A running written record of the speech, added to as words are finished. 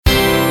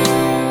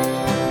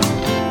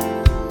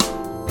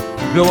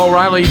Bill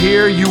O'Reilly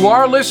here. You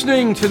are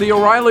listening to the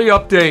O'Reilly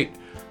Update.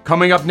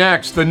 Coming up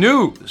next, the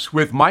news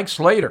with Mike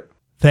Slater.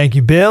 Thank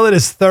you, Bill. It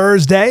is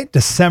Thursday,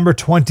 December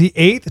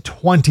 28th,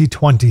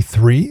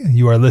 2023.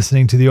 You are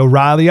listening to the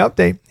O'Reilly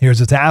Update. Here's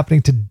what's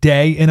happening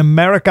today in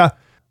America.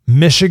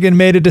 Michigan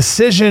made a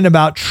decision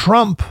about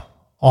Trump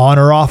on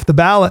or off the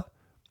ballot.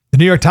 The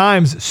New York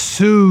Times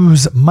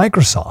sues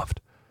Microsoft.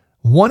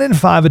 1 in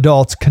 5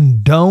 adults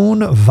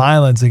condone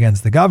violence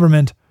against the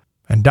government,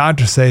 and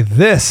doctors say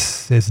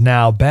this is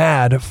now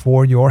bad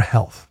for your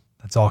health.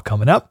 That's all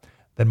coming up.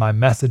 Then my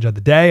message of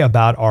the day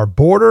about our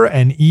border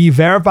and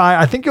E-Verify.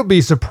 I think you'll be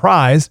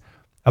surprised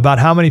about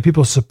how many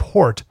people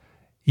support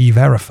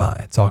E-Verify.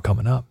 It's all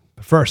coming up.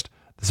 But first,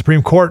 the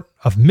Supreme Court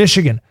of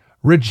Michigan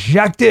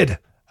rejected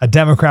a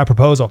Democrat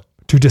proposal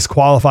to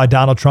disqualify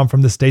Donald Trump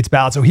from the state's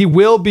ballot, so he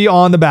will be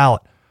on the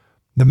ballot.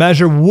 The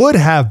measure would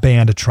have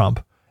banned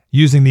Trump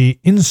using the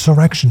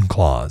insurrection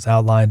clause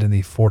outlined in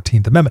the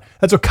 14th Amendment.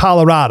 That's what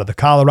the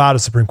Colorado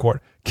Supreme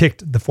Court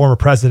kicked the former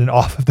president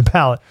off of the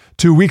ballot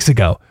 2 weeks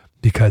ago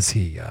because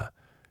he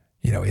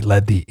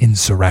led the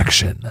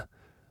insurrection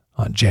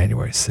on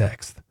January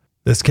 6th.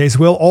 This case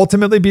will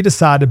ultimately be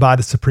decided by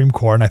the Supreme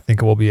Court, and I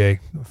think it will be a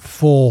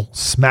full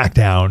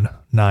smackdown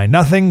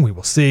 9-0. We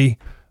will see,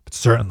 but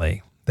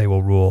certainly they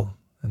will rule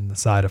on the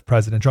side of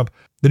President Trump.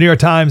 The New York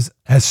Times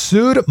has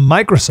sued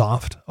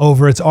Microsoft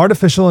over its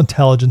artificial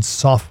intelligence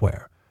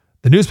software.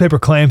 The newspaper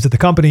claims that the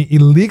company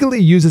illegally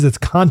uses its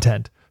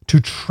content to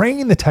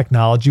train the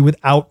technology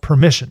without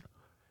permission.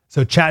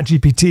 So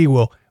ChatGPT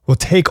will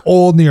take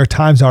old New York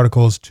Times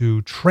articles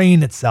to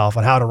train itself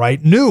on how to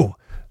write new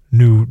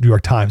New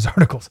York Times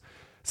articles.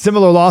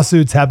 Similar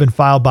lawsuits have been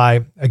filed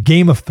by a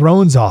Game of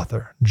Thrones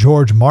author,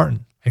 George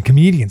Martin, and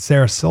comedian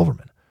Sarah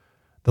Silverman.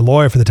 The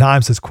lawyer for the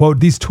Times says, quote,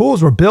 "These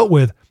tools were built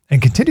with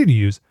and continue to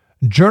use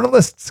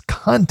journalists'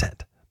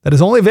 content that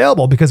is only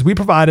available because we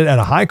provide it at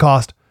a high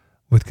cost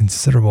with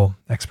considerable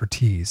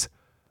expertise."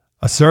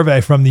 A survey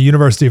from the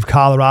University of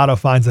Colorado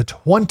finds that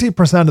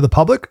 20% of the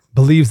public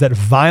believes that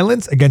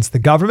violence against the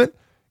government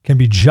can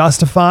be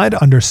justified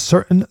under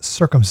certain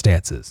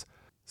circumstances.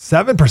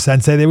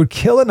 7% say they would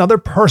kill another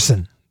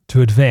person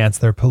to advance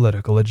their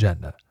political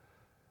agenda.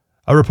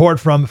 A report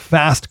from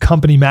Fast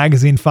Company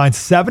magazine finds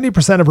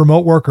 70% of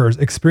remote workers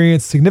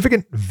experience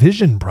significant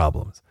vision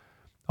problems.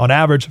 On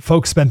average,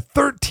 folks spend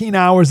 13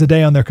 hours a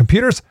day on their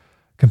computers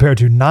compared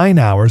to 9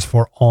 hours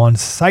for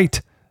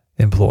on-site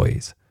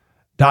employees.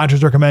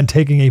 Doctors recommend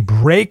taking a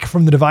break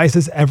from the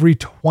devices every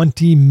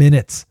 20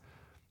 minutes.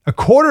 A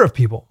quarter of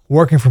people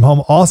working from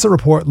home also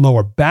report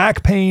lower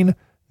back pain,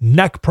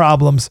 neck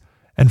problems,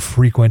 and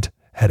frequent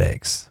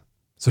headaches.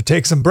 So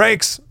take some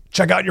breaks,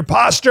 check out your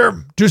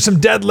posture, do some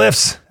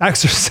deadlifts,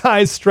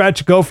 exercise,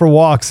 stretch, go for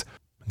walks,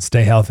 and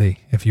stay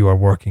healthy if you are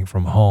working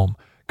from home.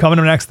 Coming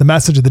up next, the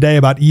message of the day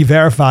about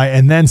E-Verify,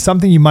 and then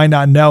something you might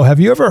not know. Have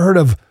you ever heard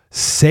of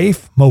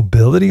safe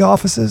mobility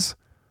offices?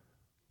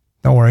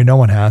 Don't worry, no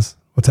one has.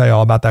 We'll tell you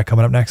all about that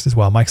coming up next as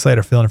well. Mike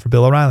Slater filling in for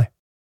Bill O'Reilly.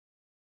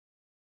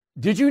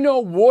 Did you know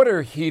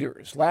water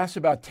heaters last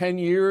about 10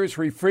 years,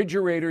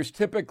 refrigerators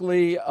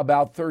typically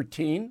about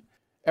 13?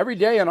 Every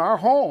day in our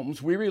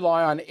homes, we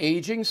rely on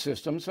aging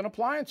systems and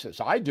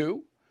appliances. I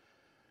do.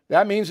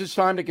 That means it's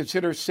time to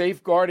consider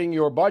safeguarding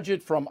your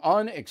budget from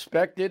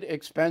unexpected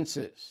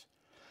expenses.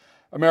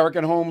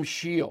 American Home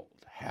Shield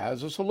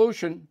has a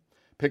solution.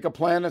 Pick a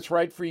plan that's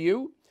right for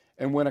you,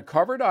 and when a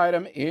covered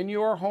item in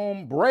your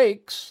home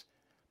breaks,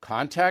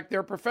 contact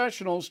their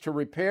professionals to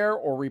repair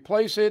or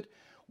replace it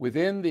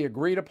within the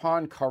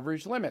agreed-upon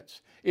coverage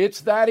limits.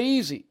 It's that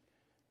easy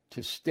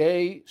to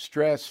stay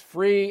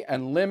stress-free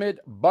and limit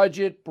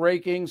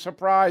budget-breaking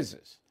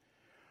surprises.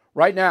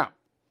 Right now,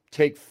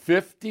 take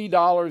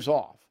 $50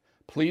 off.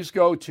 Please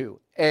go to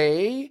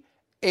ahs.com/bill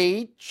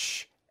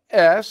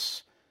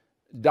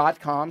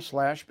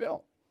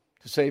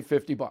to save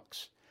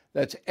 $50.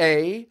 That's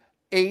ahs.com/bill.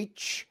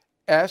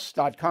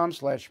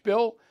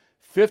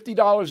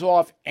 $50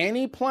 off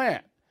any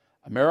plan.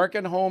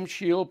 American Home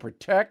Shield,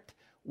 protect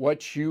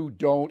what you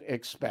don't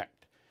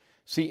expect.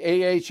 See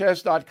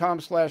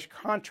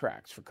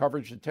ahs.com/contracts for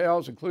coverage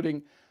details,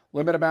 including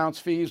limit amounts,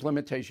 fees,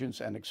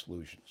 limitations, and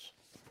exclusions.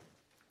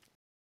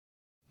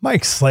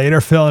 Mike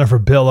Slater filling in for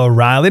Bill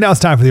O'Reilly. Now it's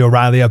time for the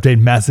O'Reilly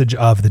Update message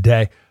of the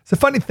day. It's a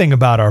funny thing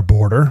about our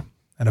border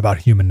and about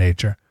human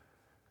nature.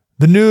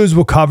 The news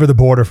will cover the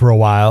border for a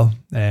while,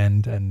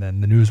 and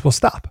then the news will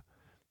stop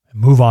and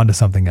move on to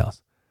something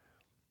else.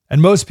 And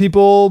most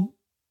people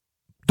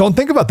don't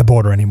think about the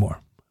border anymore.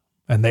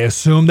 And they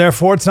assume,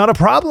 therefore, it's not a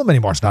problem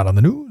anymore. It's not on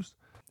the news.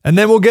 And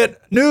then we'll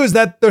get news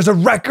that there's a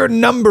record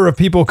number of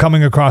people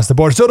coming across the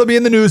border. So it'll be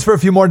in the news for a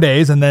few more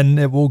days, and then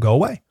it will go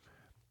away.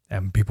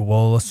 And people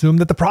will assume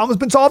that the problem's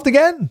been solved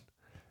again.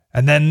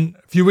 And then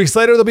a few weeks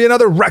later, there'll be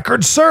another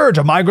record surge,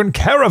 a migrant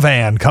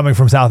caravan coming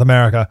from South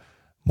America.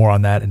 More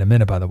on that in a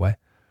minute, by the way.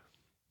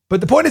 But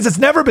the point is, it's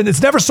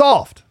never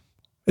solved.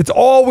 It's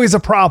always a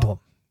problem,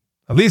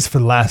 at least for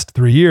the last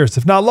 3 years,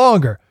 if not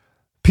longer.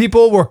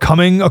 People were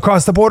coming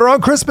across the border on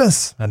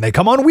Christmas, and they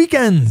come on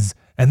weekends,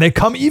 And they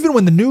come even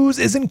when the news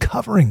isn't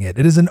covering it.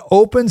 It is an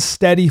open,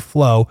 steady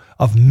flow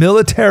of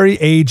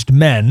military-aged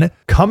men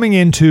coming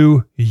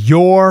into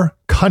your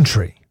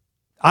country.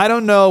 I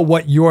don't know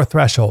what your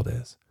threshold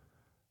is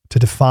to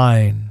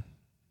define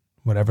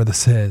whatever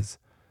this is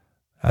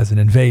as an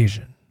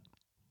invasion.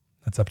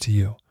 That's up to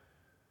you.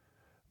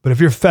 But if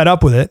you're fed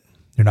up with it,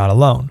 you're not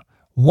alone.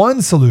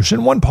 One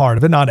solution, one part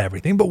of it, not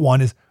everything, but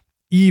one is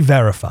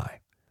E-Verify.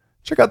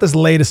 Check out this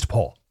latest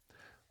poll.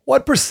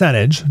 What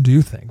percentage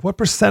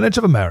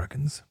of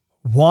Americans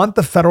want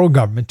the federal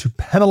government to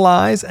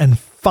penalize and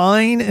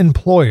fine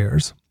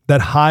employers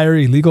that hire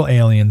illegal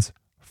aliens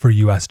for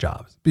U.S.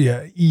 jobs?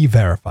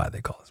 E-Verify, they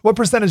call this. What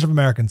percentage of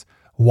Americans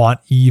want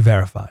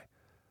E-Verify?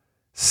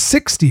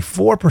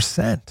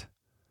 64%.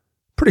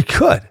 Pretty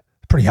good.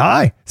 Pretty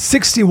high.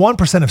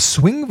 61% of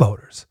swing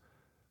voters.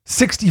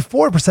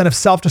 64% of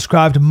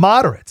self-described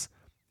moderates.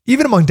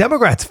 Even among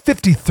Democrats,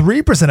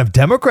 53% of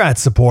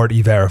Democrats support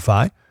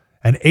E-Verify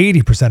and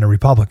 80% of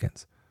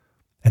Republicans.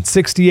 And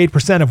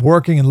 68% of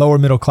working and lower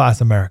middle class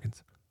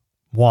Americans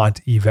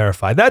want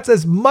E-Verify. That's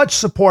as much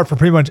support for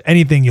pretty much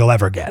anything you'll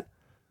ever get.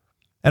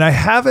 And I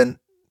haven't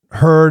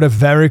heard a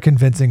very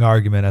convincing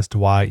argument as to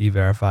why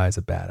E-Verify is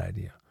a bad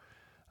idea.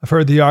 I've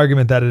heard the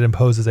argument that it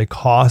imposes a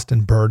cost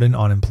and burden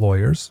on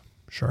employers.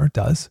 Sure, it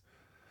does.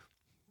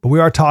 But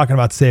we are talking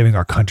about saving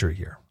our country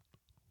here.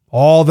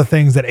 All the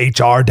things that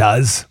HR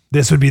does,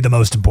 this would be the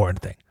most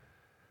important thing.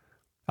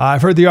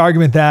 I've heard the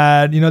argument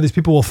that, these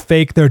people will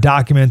fake their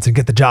documents and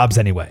get the jobs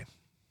anyway.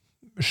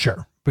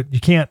 Sure, but you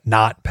can't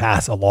not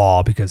pass a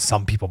law because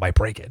some people might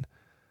break it.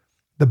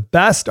 The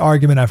best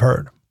argument I've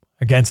heard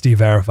against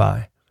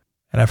E-Verify,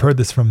 and I've heard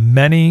this from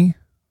many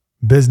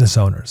business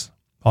owners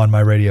on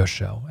my radio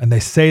show, and they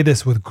say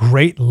this with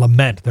great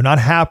lament. They're not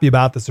happy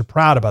about this or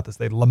proud about this.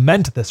 They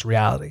lament this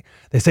reality.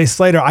 They say,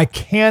 Slater, I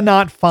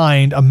cannot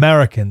find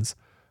Americans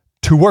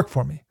to work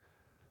for me.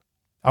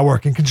 I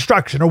work in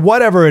construction or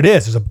whatever it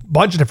is. There's a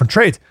bunch of different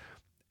trades.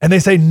 And they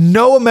say,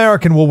 no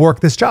American will work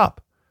this job.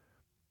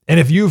 And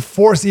if you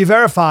force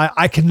E-Verify,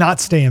 I cannot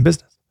stay in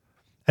business.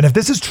 And if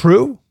this is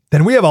true,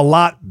 then we have a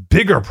lot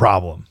bigger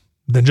problem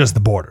than just the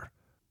border.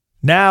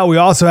 Now we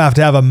also have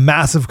to have a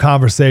massive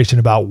conversation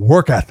about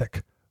work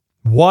ethic.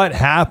 What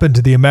happened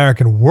to the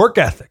American work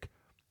ethic?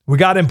 We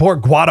got to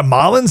import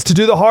Guatemalans to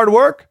do the hard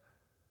work?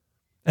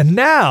 And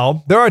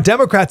now there are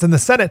Democrats in the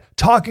Senate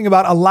talking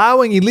about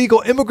allowing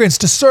illegal immigrants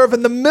to serve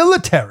in the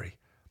military.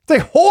 It's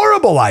a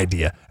horrible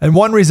idea. And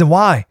one reason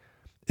why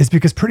is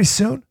because pretty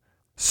soon,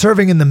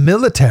 serving in the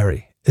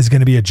military is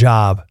going to be a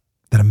job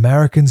that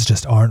Americans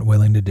just aren't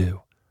willing to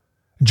do.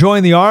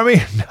 Join the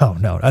army?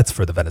 No, that's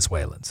for the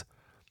Venezuelans.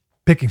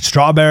 Picking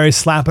strawberries,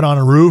 slapping on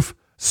a roof,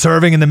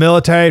 serving in the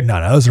military?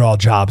 No, those are all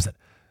jobs that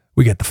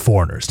we get the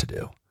foreigners to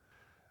do.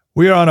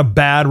 We are on a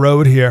bad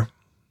road here.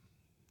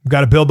 We've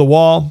got to build the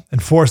wall,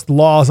 enforce the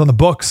laws on the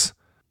books,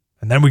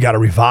 and then we got to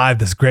revive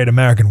this great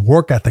American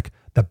work ethic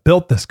that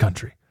built this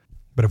country.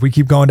 But if we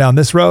keep going down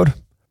this road,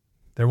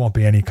 there won't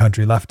be any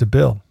country left to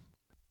build.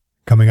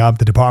 Coming up,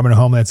 the Department of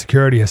Homeland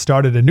Security has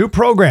started a new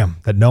program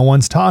that no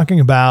one's talking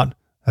about.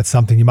 That's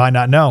something you might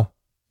not know.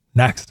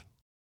 Next.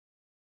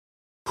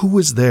 Who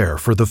is there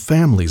for the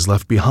families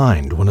left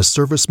behind when a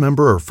service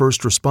member or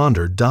first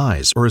responder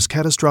dies or is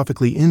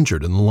catastrophically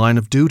injured in the line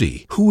of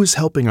duty? Who is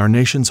helping our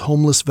nation's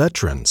homeless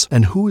veterans?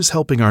 And who is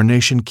helping our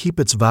nation keep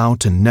its vow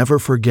to never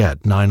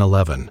forget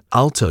 9/11?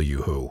 I'll tell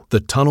you who. The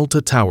Tunnel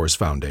to Towers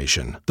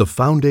Foundation. The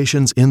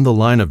foundation's In the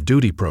Line of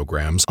Duty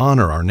programs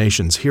honor our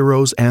nation's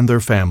heroes and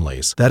their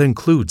families. That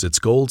includes its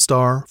Gold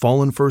Star,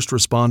 Fallen First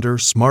Responder,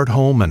 Smart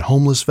Home, and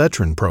Homeless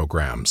Veteran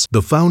programs.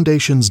 The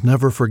foundation's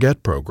Never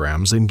Forget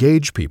programs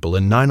engage people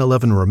in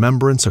 9/11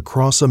 remembrance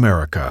across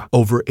America.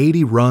 Over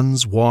 80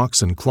 runs,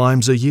 walks, and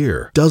climbs a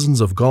year, dozens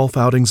of golf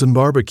outings and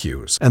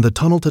barbecues, and the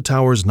Tunnel to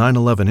Towers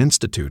 9/11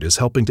 Institute is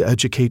helping to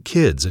educate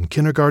kids in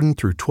kindergarten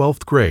through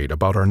 12th grade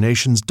about our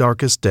nation's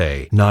darkest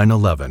day,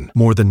 9/11.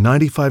 More than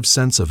 95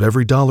 cents of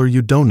every dollar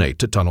you donate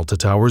to Tunnel to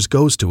Towers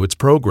goes to its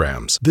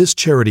programs. This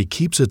charity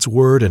keeps its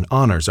word and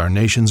honors our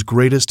nation's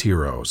greatest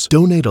heroes.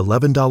 Donate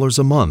 $11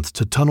 a month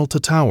to Tunnel to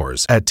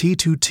Towers at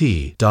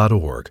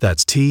T2T.org.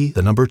 That's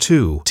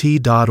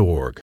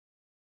T2T.org.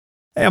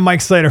 Hey, I'm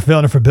Mike Slater,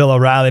 filling in for Bill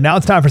O'Reilly. Now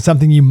it's time for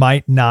something you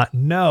might not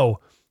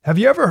know. Have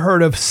you ever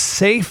heard of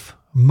safe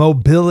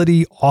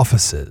mobility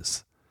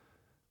offices?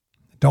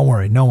 Don't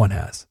worry, no one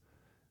has.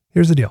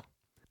 Here's the deal.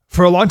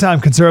 For a long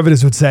time,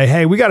 conservatives would say,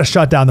 hey, we got to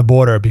shut down the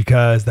border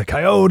because the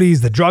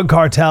coyotes, the drug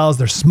cartels,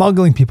 they're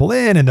smuggling people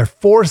in and they're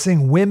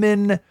forcing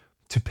women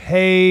to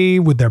pay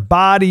with their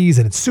bodies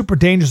and it's super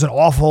dangerous and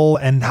awful.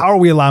 And how are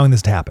we allowing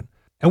this to happen?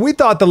 And we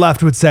thought the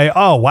left would say,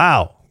 oh,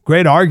 wow,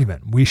 great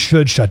argument. We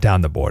should shut down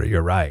the border.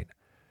 You're right.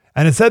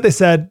 And instead they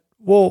said,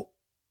 well,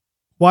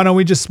 why don't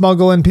we just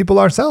smuggle in people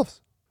ourselves?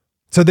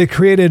 So they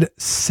created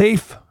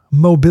safe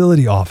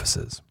mobility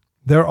offices.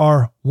 There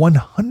are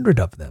 100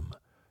 of them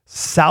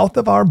south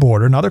of our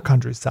border, in other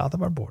countries south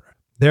of our border.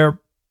 They're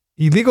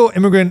illegal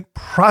immigrant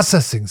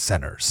processing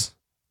centers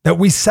that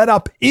we set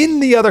up in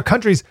the other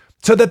countries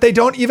so that they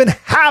don't even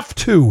have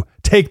to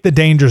take the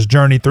dangerous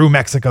journey through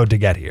Mexico to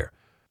get here.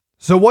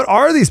 So what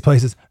are these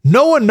places?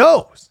 No one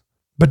knows.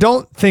 But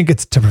don't think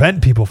it's to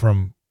prevent people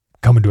from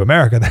coming to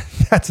America.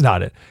 That's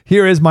not it.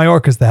 Here is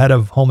Mayorkas, the head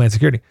of Homeland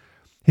Security.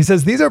 He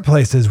says these are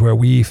places where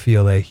we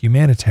feel a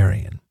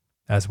humanitarian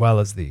as well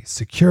as the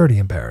security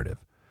imperative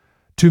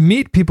to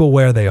meet people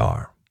where they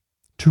are,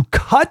 to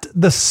cut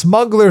the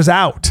smugglers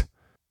out,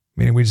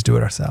 meaning we just do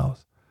it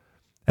ourselves,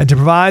 and to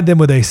provide them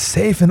with a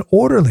safe and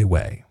orderly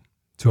way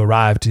to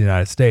arrive to the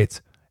United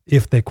States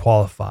if they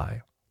qualify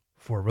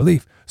for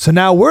relief. So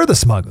now we're the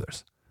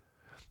smugglers.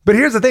 But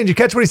here's the thing. Did you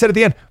catch what he said at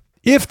the end?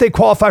 If they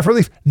qualify for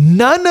relief,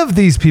 none of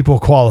these people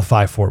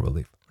qualify for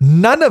relief.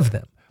 None of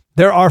them.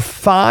 There are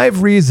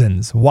 5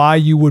 reasons why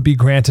you would be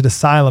granted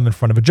asylum in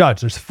front of a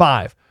judge. There's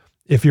 5.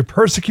 If you're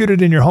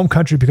persecuted in your home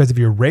country because of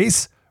your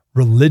race,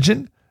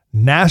 religion,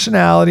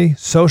 nationality,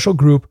 social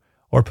group,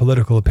 or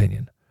political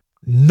opinion.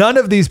 None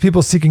of these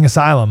people seeking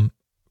asylum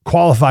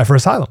qualify for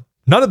asylum.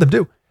 None of them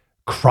do.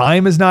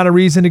 Crime is not a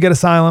reason to get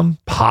asylum.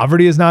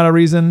 Poverty is not a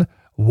reason.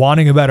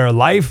 Wanting a better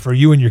life for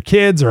you and your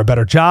kids or a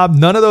better job.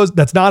 None of those,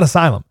 that's not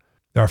asylum.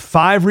 There are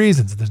 5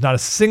 reasons. There's not a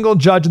single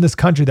judge in this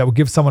country that will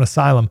give someone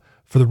asylum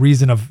for the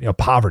reason of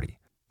poverty.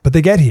 But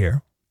they get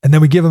here and then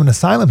we give them an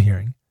asylum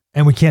hearing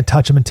and we can't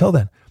touch them until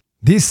then.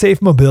 These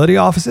safe mobility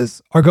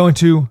offices are going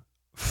to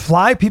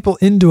fly people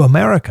into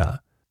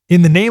America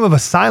in the name of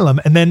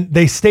asylum, and then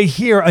they stay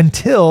here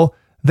until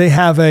they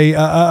have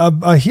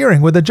a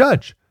hearing with a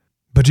judge.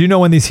 But do you know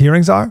when these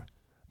hearings are?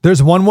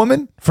 There's one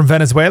woman from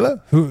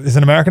Venezuela who is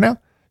in America now.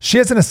 She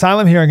has an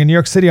asylum hearing in New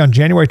York City on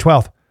January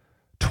 12th,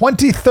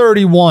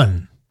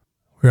 2031.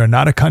 We are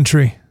not a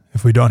country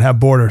if we don't have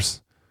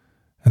borders,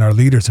 and our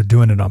leaders are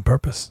doing it on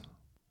purpose.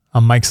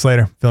 I'm Mike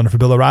Slater, filling in for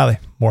Bill O'Reilly.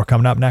 More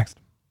coming up next.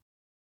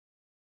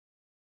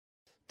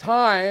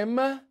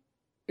 Time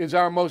is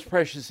our most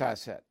precious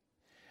asset,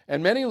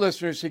 and many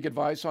listeners seek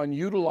advice on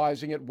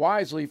utilizing it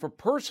wisely for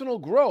personal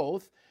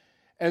growth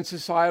and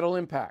societal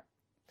impact.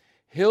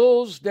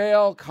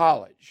 Hillsdale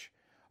College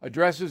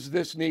addresses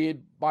this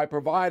need by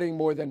providing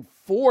more than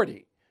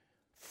 40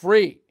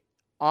 free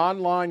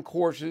online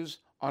courses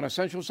on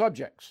essential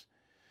subjects.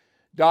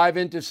 Dive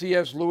into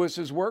C.S.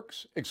 Lewis's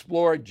works,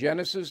 explore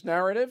Genesis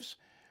narratives,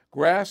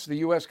 grasp the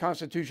U.S.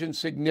 Constitution's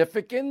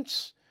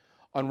significance,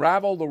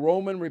 unravel the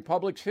Roman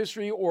Republic's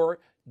history, or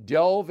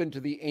delve into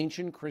the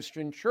ancient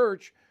Christian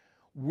church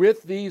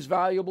with these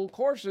valuable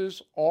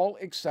courses, all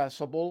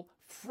accessible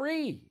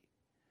free.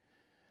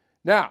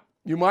 Now,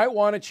 you might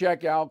want to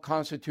check out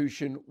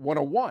Constitution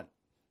 101,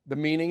 the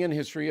meaning and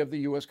history of the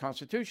U.S.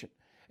 Constitution,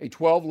 a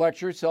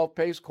 12-lecture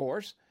self-paced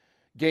course.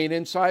 Gain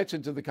insights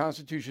into the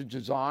Constitution's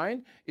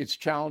design, its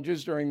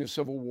challenges during the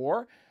Civil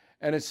War,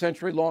 and its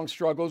century-long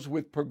struggles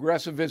with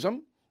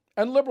progressivism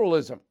and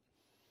liberalism.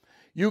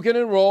 You can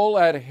enroll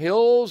at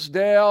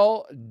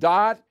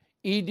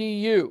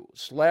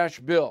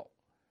hillsdale.edu/bill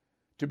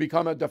to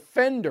become a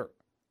defender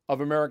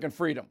of American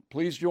freedom.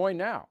 Please join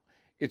now.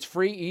 It's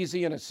free,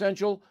 easy, and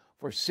essential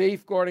for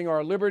safeguarding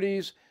our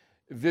liberties.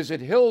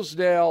 Visit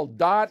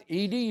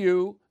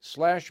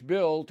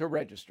hillsdale.edu/bill to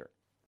register.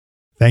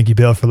 Thank you,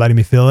 Bill, for letting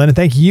me fill in. And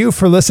thank you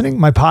for listening.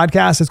 My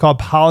podcast is called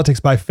Politics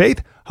by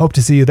Faith. Hope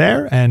to see you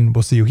there, and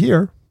we'll see you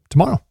here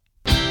tomorrow.